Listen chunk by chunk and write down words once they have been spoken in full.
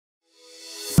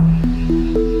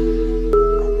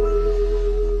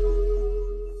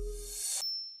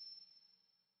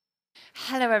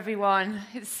everyone.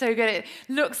 It's so good. It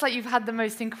looks like you've had the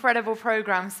most incredible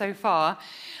program so far.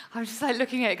 I'm just like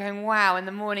looking at it going, wow, in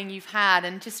the morning you've had,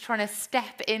 and just trying to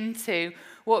step into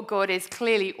what God is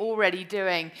clearly already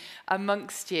doing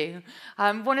amongst you.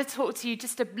 I want to talk to you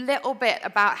just a little bit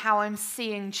about how I'm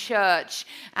seeing church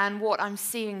and what I'm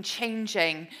seeing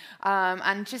changing,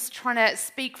 and just trying to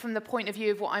speak from the point of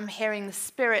view of what I'm hearing the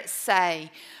Spirit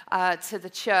say to the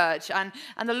church. And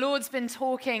the Lord's been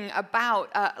talking about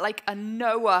like a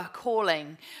Noah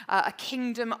calling, a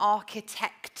kingdom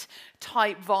architect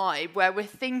type vibe, where we're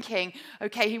thinking,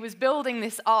 okay, he was building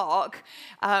this ark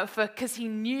because he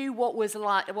knew what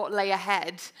lay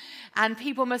ahead, and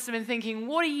people must have been thinking,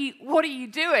 what are you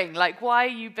doing? Like, why are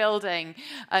you building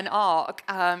an ark?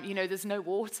 There's no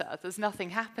water, there's nothing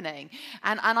happening,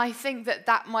 and I think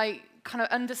that my kind of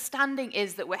understanding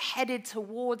is that we're headed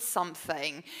towards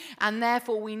something, and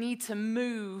therefore we need to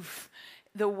move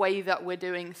the way that we're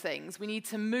doing things. We need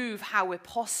to move how we're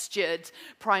postured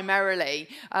primarily.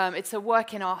 It's a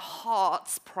work in our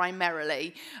hearts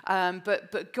primarily.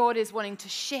 But God is wanting to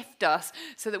shift us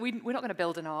so that we're not going to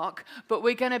build an ark, but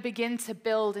we're going to begin to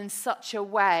build in such a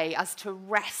way as to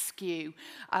rescue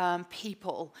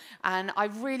people. And I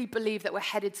really believe that we're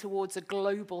headed towards a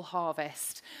global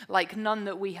harvest like none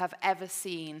that we have ever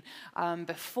seen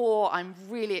before. I'm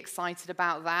really excited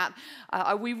about that.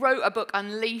 We wrote a book,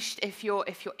 Unleashed, if you're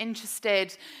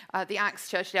interested. The Acts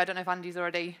Church, I don't know if Andy's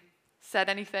already said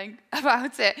anything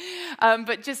about it,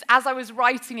 but just as I was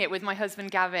writing it with my husband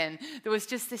Gavin, there was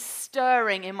just this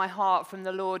stirring in my heart from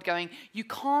the Lord going, you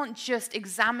can't just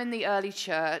examine the early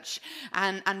church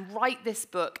and write this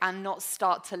book and not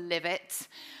start to live it.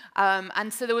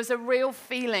 And so there was a real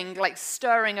feeling like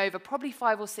stirring over probably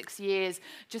 5 or 6 years,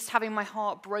 just having my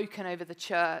heart broken over the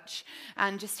church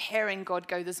and just hearing God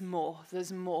go, there's more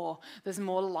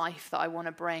life that I want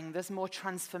to bring. There's more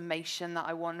transformation that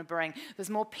I want to bring. There's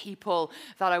more people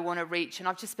that I want to reach. And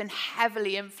I've just been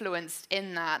heavily influenced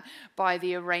in that by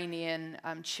the Iranian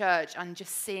church, and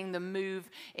just seeing them move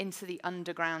into the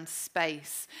underground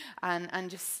space, and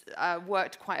just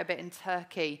worked quite a bit in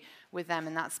Turkey with them,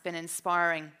 and that's been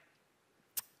inspiring.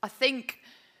 I think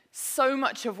so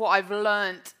much of what I've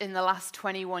learned in the last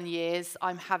 21 years,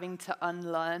 I'm having to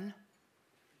unlearn,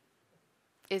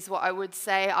 is what I would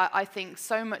say. I think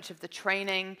so much of the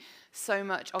training, so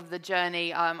much of the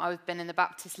journey. I've been in the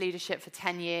Baptist leadership for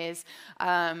 10 years.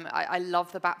 I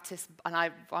love the Baptists,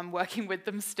 and I'm working with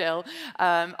them still.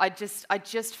 I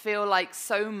just feel like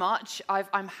so much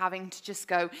I'm having to just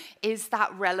go, is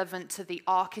that relevant to the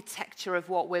architecture of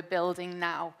what we're building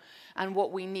now and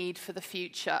what we need for the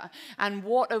future? And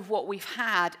what of what we've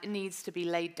had needs to be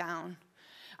laid down?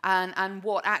 And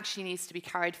what actually needs to be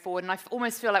carried forward. And I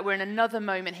almost feel like we're in another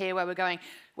moment here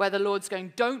where the Lord's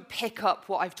going, don't pick up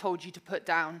what I've told you to put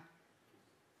down.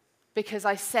 Because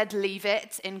I said leave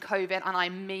it in COVID, and I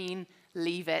mean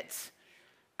leave it.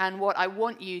 And what I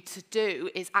want you to do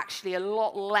is actually a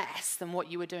lot less than what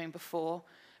you were doing before,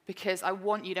 because I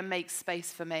want you to make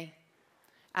space for me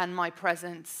and my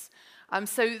presence.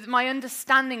 So my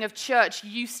understanding of church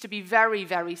used to be very,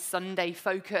 very Sunday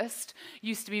focused,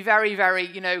 used to be very, very,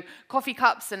 coffee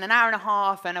cups and an hour and a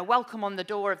half and a welcome on the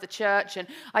door of the church. And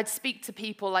I'd speak to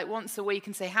people like once a week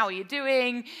and say, how are you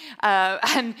doing?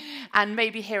 And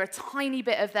maybe hear a tiny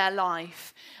bit of their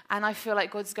life. And I feel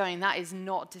like God's going, that is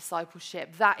not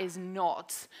discipleship. That is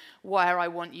not where I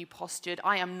want you postured.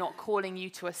 I am not calling you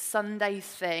to a Sunday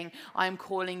thing. I am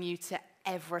calling you to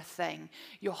everything,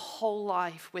 your whole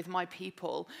life with my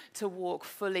people, to walk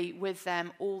fully with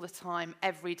them all the time,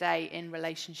 every day in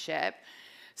relationship.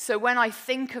 So when I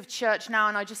think of church now,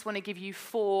 and I just want to give you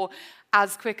 4,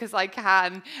 as quick as I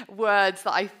can, words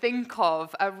that I think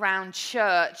of around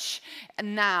church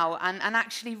now, and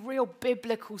actually real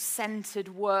biblical-centered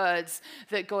words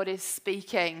that God is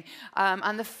speaking.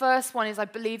 And the first one is, I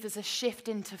believe there's a shift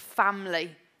into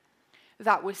family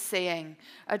that we're seeing,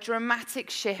 a dramatic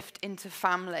shift into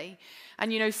family.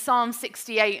 And Psalm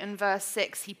 68 and verse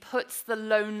 6, he puts the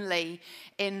lonely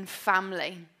in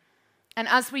family. And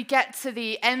as we get to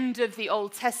the end of the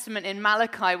Old Testament in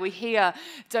Malachi, we hear,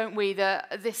 don't we,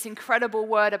 this incredible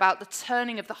word about the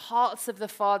turning of the hearts of the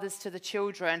fathers to the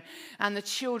children and the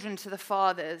children to the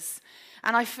fathers.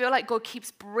 And I feel like God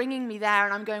keeps bringing me there,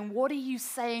 and I'm going, what are you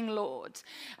saying, Lord?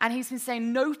 And he's been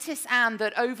saying, notice, Anne,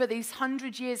 that over these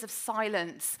 100 years of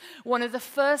silence, one of the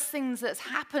first things that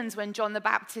happens when John the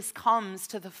Baptist comes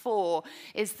to the fore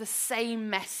is the same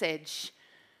message.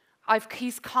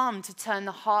 He's come to turn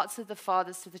the hearts of the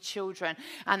fathers to the children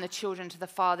and the children to the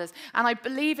fathers. And I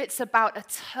believe it's about a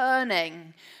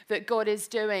turning that God is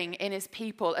doing in his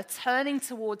people, a turning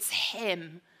towards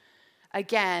him,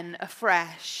 again,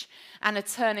 afresh, and a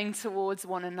turning towards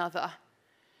one another.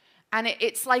 And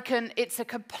it's a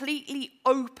completely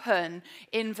open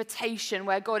invitation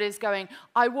where God is going,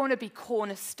 I want to be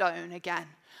cornerstone again.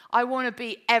 I want to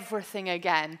be everything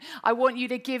again. I want you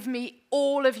to give me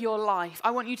all of your life.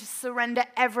 I want you to surrender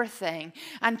everything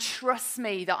and trust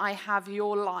me that I have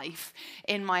your life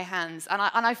in my hands. And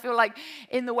I feel like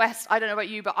in the West, I don't know about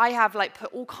you, but I have like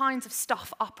put all kinds of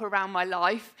stuff up around my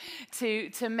life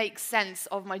to make sense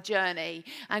of my journey.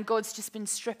 And God's just been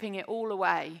stripping it all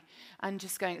away and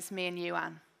just going, it's me and you,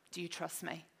 Anne. Do you trust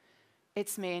me?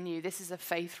 It's me and you. This is a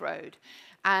faith road.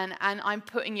 And I'm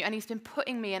putting you, and he's been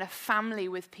putting me in a family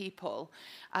with people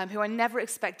who I never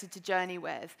expected to journey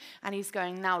with. And he's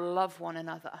going, now love one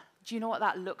another. Do you know what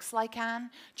that looks like,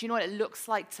 Anne? Do you know what it looks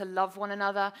like to love one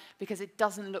another? Because it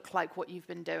doesn't look like what you've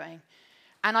been doing.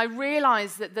 And I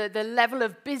realized that the level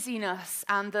of busyness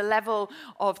and the level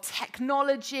of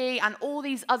technology and all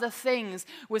these other things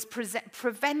was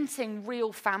preventing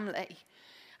real family.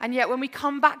 And yet when we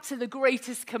come back to the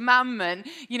greatest commandment,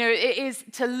 it is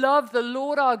to love the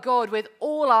Lord our God with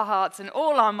all our hearts and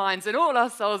all our minds and all our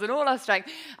souls and all our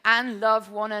strength, and love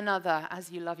one another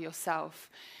as you love yourself.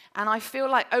 And I feel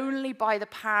like only by the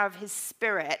power of his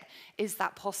Spirit is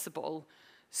that possible.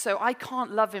 So I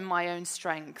can't love in my own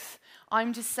strength.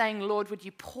 I'm just saying, Lord, would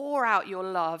you pour out your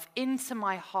love into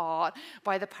my heart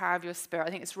by the power of your Spirit?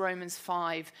 I think it's Romans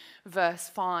 5, verse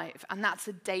 5. And that's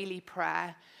a daily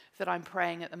prayer that I'm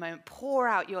praying at the moment. Pour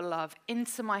out your love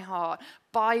into my heart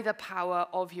by the power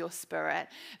of your Spirit,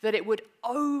 that it would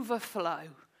overflow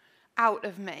out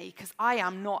of me, because I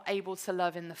am not able to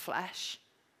love in the flesh,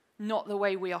 not the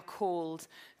way we are called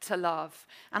to love.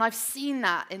 And I've seen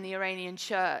that in the Iranian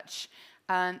church.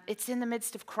 And it's in the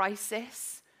midst of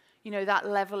crisis, that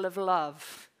level of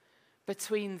love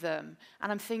between them.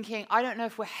 And I'm thinking, I don't know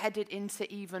if we're headed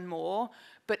into even more,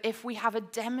 but if we have a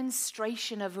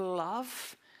demonstration of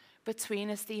love between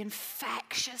us, the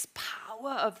infectious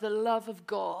power of the love of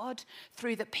God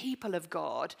through the people of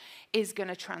God is going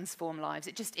to transform lives.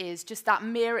 It just is, just that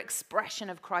mere expression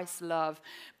of Christ's love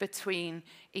between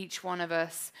each one of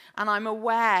us. And I'm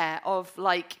aware of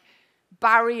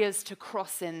barriers to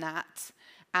cross in that,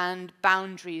 and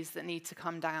boundaries that need to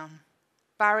come down.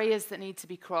 Barriers that need to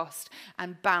be crossed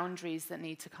and boundaries that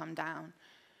need to come down.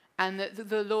 And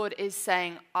the Lord is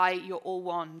saying, you're all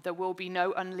one. There will be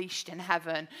no unleashed in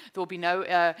heaven. There will be no,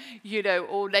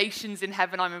 all nations in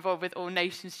heaven. I'm involved with All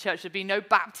Nations Church. There'll be no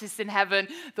Baptists in heaven.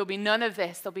 There'll be none of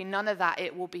this. There'll be none of that.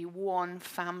 It will be one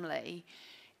family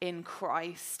in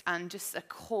Christ, and just a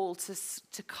call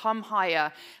to come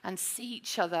higher and see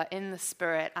each other in the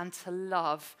Spirit and to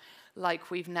love like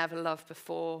we've never loved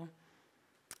before.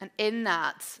 And in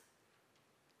that,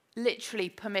 literally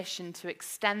permission to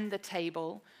extend the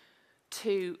table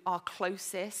to our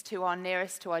closest, to our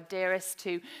nearest, to our dearest,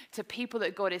 to people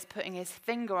that God is putting his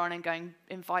finger on and going,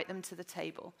 invite them to the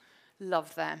table.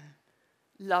 Love them,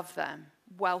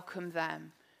 welcome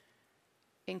them,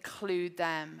 include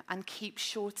them, and keep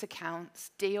short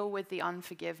accounts. Deal with the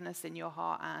unforgiveness in your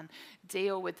heart, and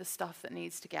deal with the stuff that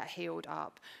needs to get healed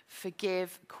up.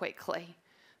 Forgive quickly.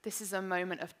 This is a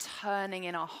moment of turning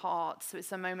in our hearts. So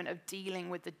it's a moment of dealing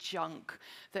with the junk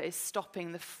that is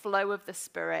stopping the flow of the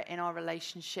Spirit in our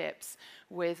relationships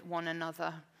with one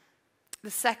another.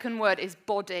 The second word is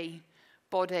body.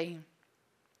 Body.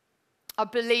 I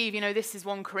believe, this is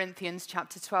 1 Corinthians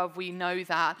chapter 12, we know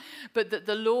that, but that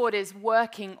the Lord is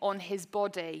working on his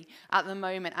body at the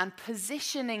moment and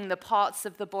positioning the parts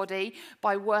of the body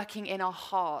by working in our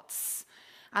hearts.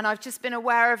 And I've just been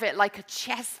aware of it like a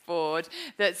chessboard,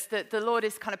 that the Lord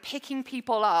is kind of picking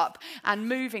people up and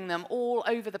moving them all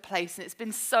over the place. And it's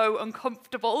been so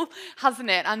uncomfortable, hasn't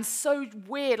it? And so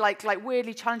weird, like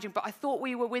weirdly challenging. But I thought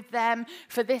we were with them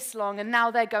for this long, and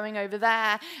now they're going over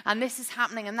there, and this is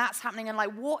happening, and that's happening. And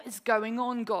what is going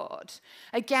on, God?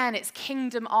 Again, it's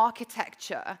kingdom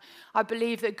architecture. I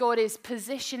believe that God is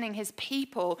positioning his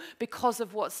people because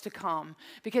of what's to come.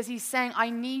 Because he's saying, I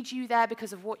need you there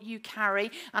because of what you carry,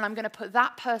 and I'm going to put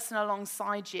that person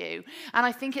alongside you. And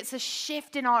I think it's a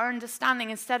shift in our understanding.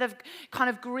 Instead of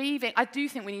kind of grieving, I do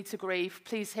think we need to grieve,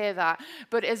 please hear that.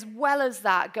 But as well as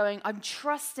that, I'm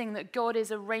trusting that God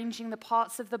is arranging the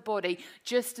parts of the body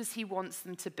just as he wants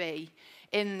them to be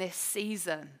in this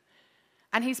season.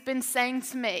 And he's been saying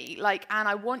to me, Anne,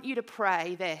 I want you to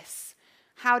pray this.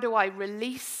 How do I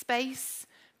release space,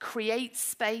 create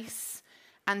space,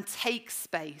 and take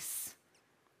space?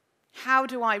 How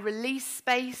do I release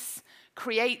space,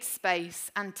 create space,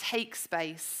 and take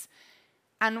space?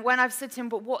 And when I've said to him,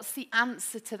 but what's the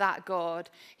answer to that, God?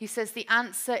 He says the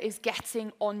answer is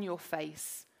getting on your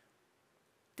face.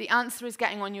 The answer is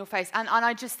getting on your face. And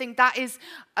I just think that is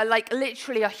like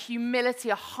literally a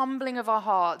humility, a humbling of our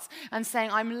hearts and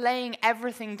saying, I'm laying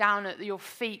everything down at your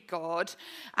feet, God.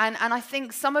 And I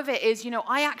think some of it is,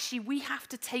 we have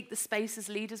to take the space as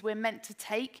leaders we're meant to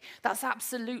take. That's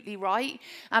absolutely right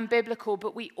and biblical,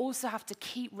 but we also have to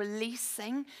keep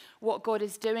releasing what God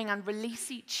is doing and release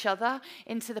each other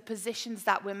into the positions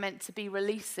that we're meant to be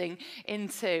releasing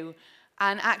into,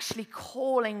 and actually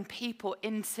calling people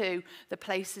into the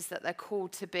places that they're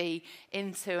called to be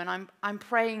into. And I'm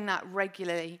praying that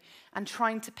regularly and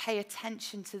trying to pay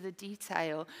attention to the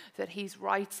detail that he's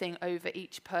writing over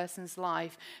each person's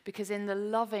life, because in the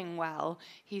loving well,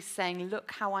 he's saying,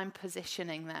 look how I'm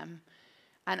positioning them.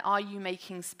 And are you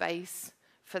making space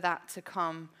for that to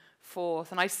come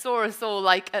forth? And I saw us all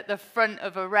like at the front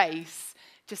of a race,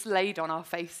 just laid on our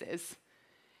faces.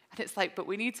 And it's like, but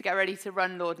we need to get ready to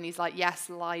run, Lord. And he's like, yes,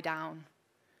 lie down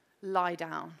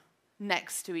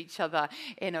next to each other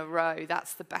in a row.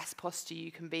 That's the best posture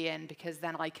you can be in, because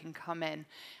then I can come in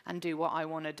and do what I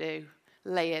want to do.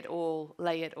 Lay it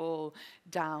all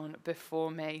down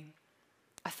before me.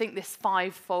 I think this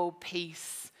fivefold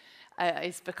piece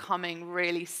is becoming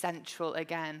really central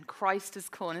again. Christ as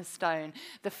cornerstone,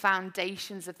 the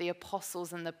foundations of the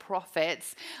apostles and the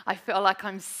prophets. I feel like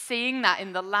I'm seeing that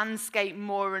in the landscape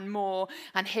more and more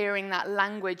and hearing that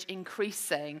language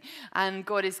increasing. And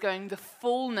God is going, the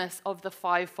fullness of the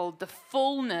fivefold, the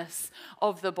fullness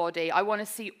of the body. I want to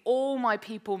see all my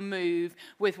people move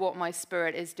with what my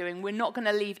Spirit is doing. We're not going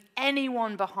to leave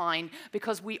anyone behind,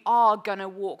 because we are going to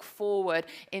walk forward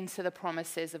into the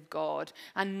promises of God,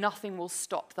 and nothing will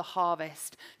stop the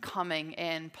harvest coming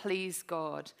in. Please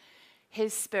God,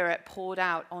 his Spirit poured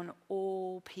out on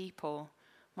all people.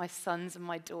 My sons and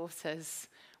my daughters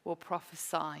will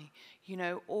prophesy.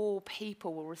 All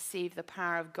people will receive the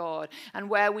power of God. And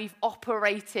where we've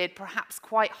operated perhaps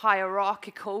quite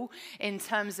hierarchical in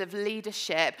terms of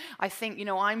leadership, I think,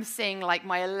 I'm seeing like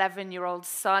my 11-year-old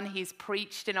son, he's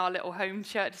preached in our little home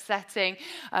church setting.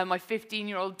 My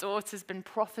 15-year-old daughter's been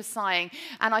prophesying.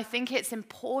 And I think it's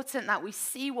important that we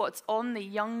see what's on the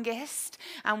youngest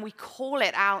and we call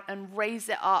it out and raise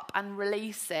it up and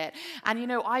release it.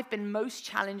 And, I've been most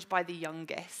challenged by the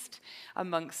youngest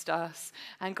amongst us.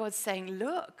 And God's saying,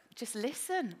 look, just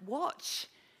listen, watch,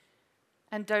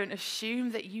 and don't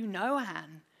assume that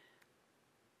Anne.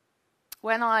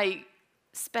 When I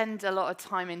spend a lot of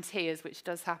time in tears, which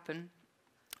does happen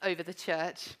over the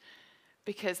church,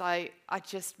 because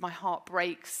my heart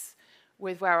breaks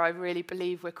with where I really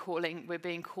believe we're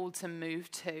being called to move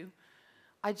to.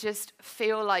 I just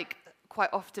feel like quite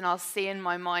often I'll see in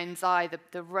my mind's eye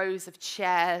the rows of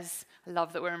chairs. I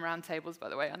love that we're in round tables, by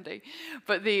the way, Andy.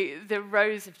 But the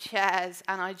rows of chairs,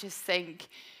 and I just think,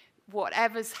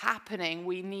 whatever's happening,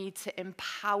 we need to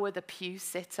empower the pew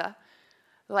sitter.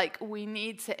 Like, we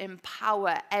need to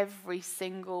empower every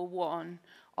single one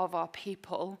of our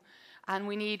people. And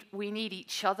we need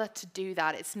each other to do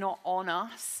that. It's not on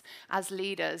us as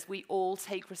leaders. We all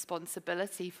take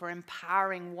responsibility for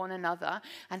empowering one another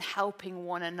and helping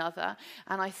one another.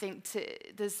 And I think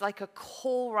there's like a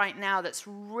call right now that's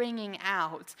ringing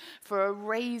out for a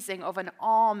raising of an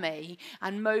army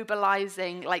and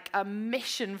mobilizing like a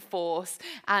mission force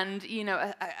and,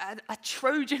 a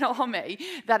Trojan army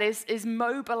that is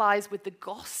mobilized with the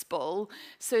gospel,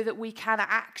 so that we can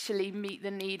actually meet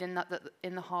the need in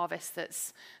the harvest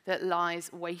that lies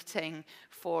waiting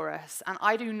for us. And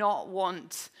I do not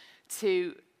want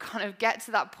to kind of get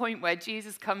to that point where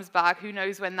Jesus comes back, who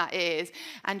knows when that is,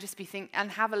 and just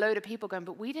and have a load of people going,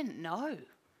 but we didn't know,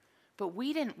 but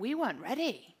we weren't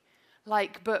ready.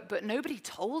 But nobody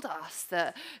told us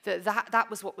that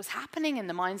was what was happening in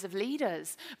the minds of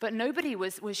leaders. But nobody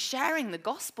was sharing the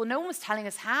gospel. No one was telling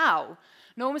us how.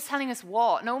 No one was telling us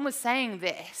what. No one was saying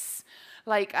this.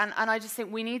 And I just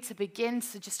think we need to begin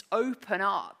to just open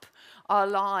up our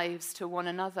lives to one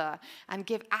another and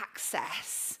give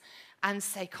access and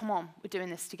say, come on, we're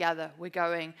doing this together.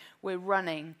 We're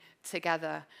running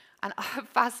together. And I'm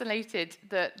fascinated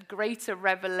that greater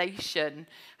revelation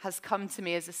has come to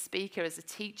me as a speaker, as a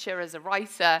teacher, as a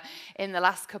writer in the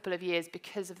last couple of years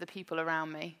because of the people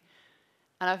around me.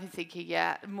 And I've been thinking,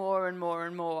 more and more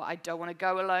and more, I don't want to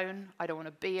go alone. I don't want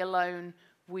to be alone.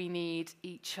 We need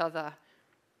each other.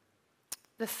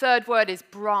 The third word is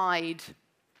bride.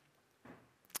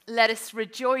 Let us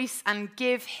rejoice and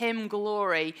give him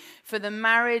glory, for the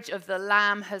marriage of the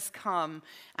Lamb has come,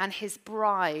 and his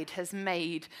bride has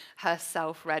made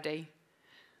herself ready.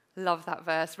 Love that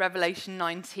verse, Revelation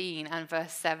 19 and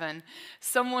verse 7.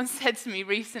 Someone said to me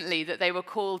recently that they were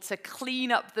called to clean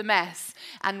up the mess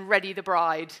and ready the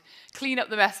bride. Clean up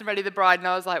the mess and ready the bride. And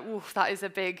I was like, oof, that is a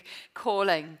big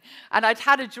calling. And I'd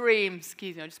had a dream.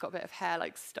 Excuse me, I just got a bit of hair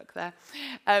stuck there.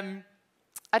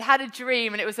 I'd had a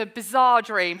dream, and it was a bizarre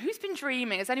dream. Who's been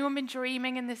dreaming? Has anyone been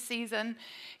dreaming in this season?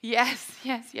 Yes.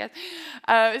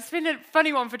 It's been a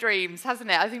funny one for dreams,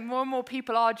 hasn't it? I think more and more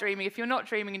people are dreaming. If you're not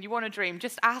dreaming and you want to dream,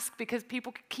 just ask, because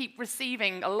people keep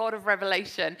receiving a lot of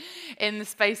revelation in the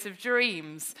space of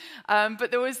dreams. But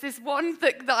there was this one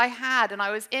that I had, and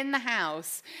I was in the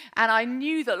house, and I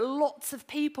knew that lots of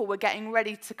people were getting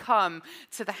ready to come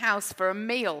to the house for a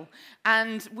meal,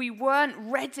 and we weren't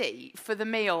ready for the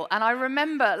meal. And I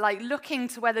remember looking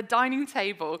to where the dining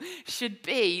table should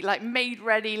be, made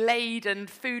ready, laid, and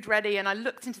food ready. And I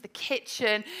looked into the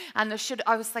kitchen, and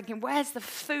I was thinking, where's the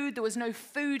food? There was no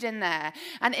food in there.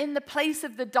 And in the place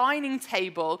of the dining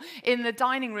table in the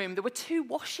dining room, there were 2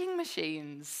 washing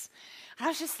machines. And I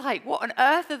was just like, what on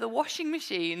earth are the washing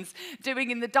machines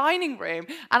doing in the dining room?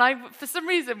 And I, for some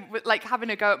reason, having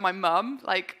a go at my mum,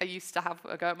 I used to have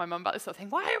a go at my mum about this sort of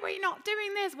thing. Why are we not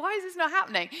doing this? Why is this not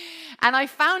happening? And I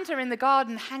found her in the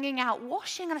garden hanging out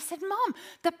washing. And I said, Mum,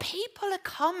 the people are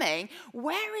coming.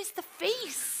 Where is the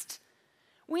feast?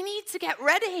 We need to get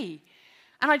ready.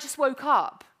 And I just woke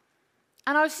up.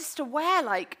 And I was just aware,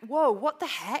 whoa, what the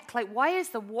heck? Why is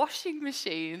the washing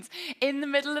machines in the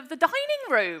middle of the dining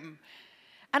room?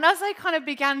 And as I kind of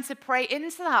began to pray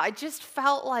into that, I just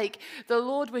felt like the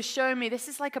Lord was showing me, this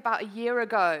is about a year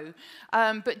ago,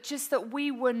 but just that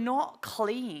we were not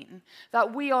clean,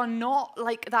 that we are not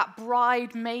that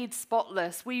bride made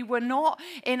spotless. We were not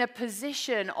in a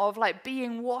position of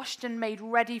being washed and made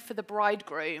ready for the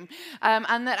bridegroom.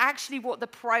 And that actually what the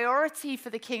priority for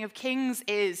the King of Kings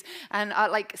is, and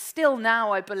still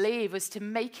now I believe, was to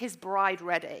make his bride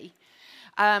ready.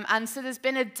 And so there's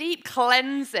been a deep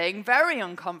cleansing, very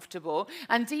uncomfortable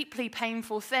and deeply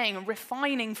painful thing, a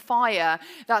refining fire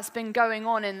that's been going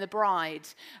on in the bride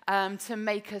to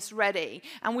make us ready.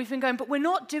 And we've been going, but we're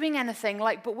not doing anything,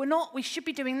 but we should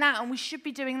be doing that, and we should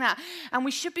be doing that, and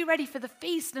we should be ready for the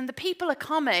feast, and the people are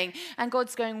coming, and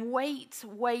God's going, wait,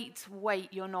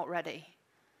 you're not ready.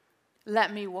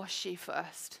 Let me wash you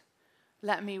first.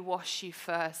 Let me wash you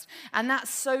first. And that's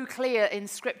so clear in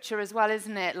Scripture as well,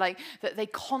 isn't it? That they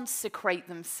consecrate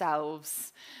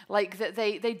themselves. That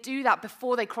they do that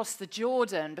before they cross the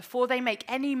Jordan, before they make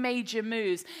any major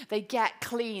moves. They get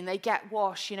clean, they get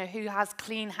washed. Who has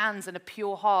clean hands and a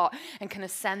pure heart and can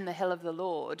ascend the hill of the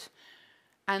Lord.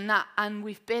 And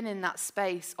we've been in that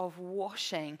space of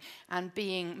washing and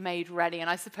being made ready. And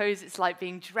I suppose it's like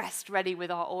being dressed ready with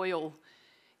our oil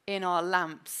in our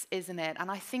lamps, isn't it? And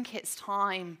I think it's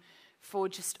time for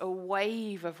just a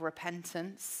wave of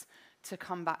repentance to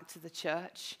come back to the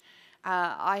church.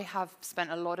 I have spent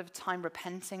a lot of time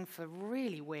repenting for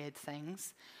really weird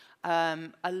things.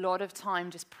 A lot of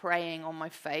time just praying on my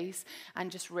face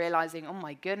and just realizing, oh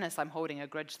my goodness, I'm holding a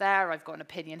grudge there, I've got an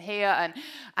opinion here,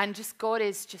 and just God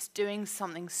is just doing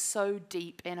something so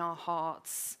deep in our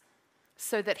hearts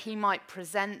so that he might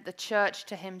present the church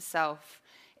to himself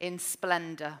in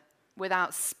splendor,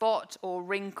 without spot or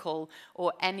wrinkle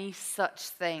or any such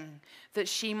thing, that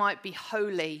she might be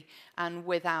holy and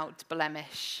without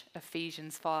blemish.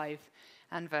 Ephesians 5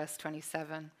 and verse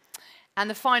 27. And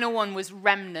the final one was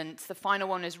remnant. The final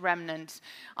one is remnant.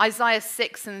 Isaiah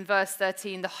 6 and verse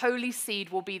 13, the holy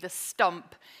seed will be the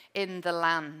stump in the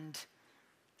land.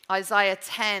 Isaiah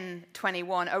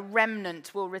 10:21, a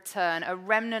remnant will return, a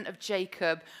remnant of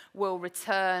Jacob will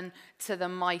return to the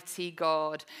mighty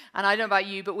God. And I don't know about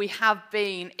you, but we have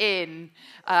been in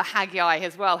Haggai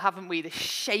as well, haven't we? The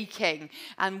shaking,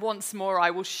 and once more I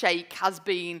will shake, has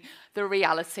been the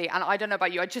reality. And I don't know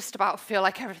about you, I just about feel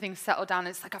like everything's settled down.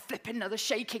 It's like a flipping another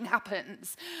shaking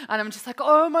happens. And I'm just like,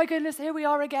 oh my goodness, here we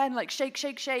are again, shake,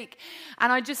 shake, shake.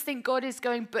 And I just think God is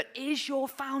going, but is your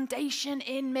foundation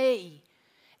in me?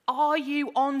 Are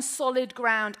you on solid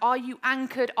ground? Are you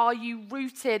anchored? Are you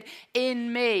rooted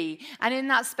in me? And in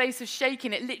that space of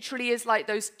shaking, it literally is like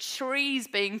those trees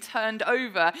being turned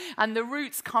over and the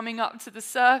roots coming up to the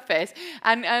surface,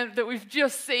 and that we've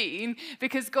just seen,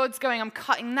 because God's going, I'm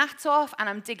cutting that off and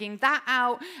I'm digging that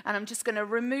out and I'm just going to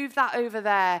remove that over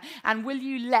there. And will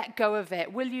you let go of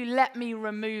it? Will you let me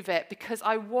remove it? Because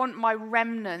I want my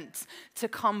remnant to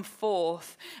come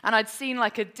forth. And I'd seen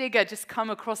like a digger just come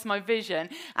across my vision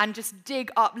and just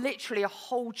dig up literally a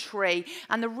whole tree,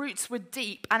 and the roots were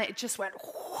deep, and it just went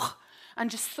and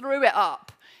just threw it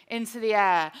up into the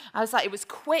air. I was like, it was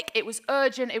quick, it was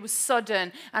urgent, it was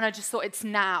sudden, and I just thought, it's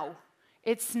now.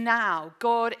 It's now.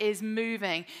 God is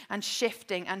moving and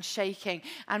shifting and shaking.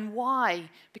 And why?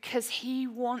 Because he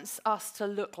wants us to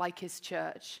look like his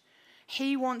church.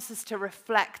 He wants us to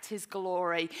reflect his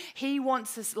glory. He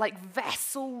wants us like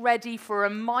vessel ready for a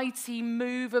mighty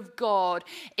move of God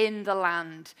in the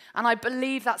land. And I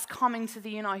believe that's coming to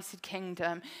the United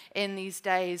Kingdom in these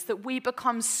days, that we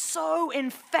become so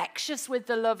infectious with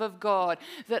the love of God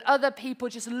that other people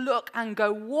just look and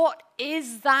go, what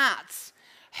is that?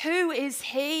 Who is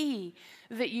he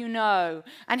that you know?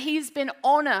 And he's been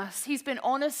on us. He's been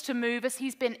on us to move us.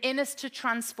 He's been in us to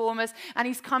transform us. And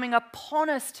he's coming upon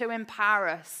us to empower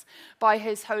us by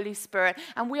his Holy Spirit.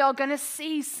 And we are going to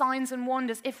see signs and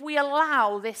wonders if we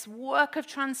allow this work of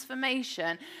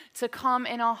transformation to come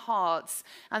in our hearts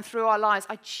and through our lives.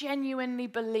 I genuinely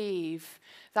believe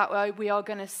that we are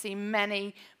going to see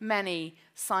many, many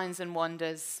signs and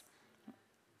wonders.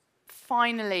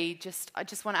 Finally, I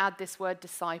just want to add this word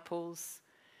disciples,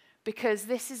 because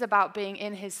this is about being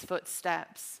in his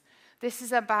footsteps. This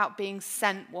is about being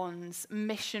sent ones,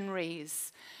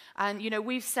 missionaries. And,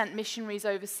 we've sent missionaries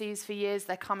overseas for years.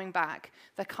 They're coming back.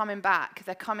 They're coming back.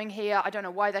 They're coming here. I don't know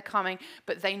why they're coming,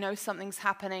 but they know something's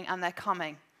happening and they're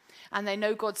coming. And they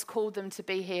know God's called them to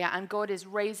be here. And God is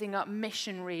raising up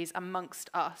missionaries amongst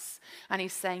us. And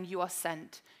he's saying, you are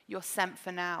sent. You're sent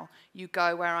for now. You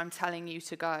go where I'm telling you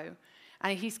to go.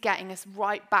 And he's getting us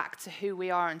right back to who we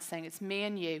are and saying, it's me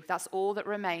and you. That's all that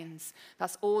remains.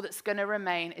 That's all that's going to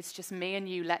remain. It's just me and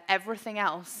you. Let everything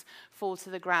else fall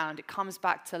to the ground. It comes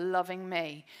back to loving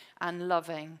me and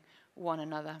loving one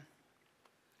another.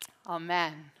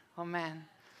 Amen. Amen.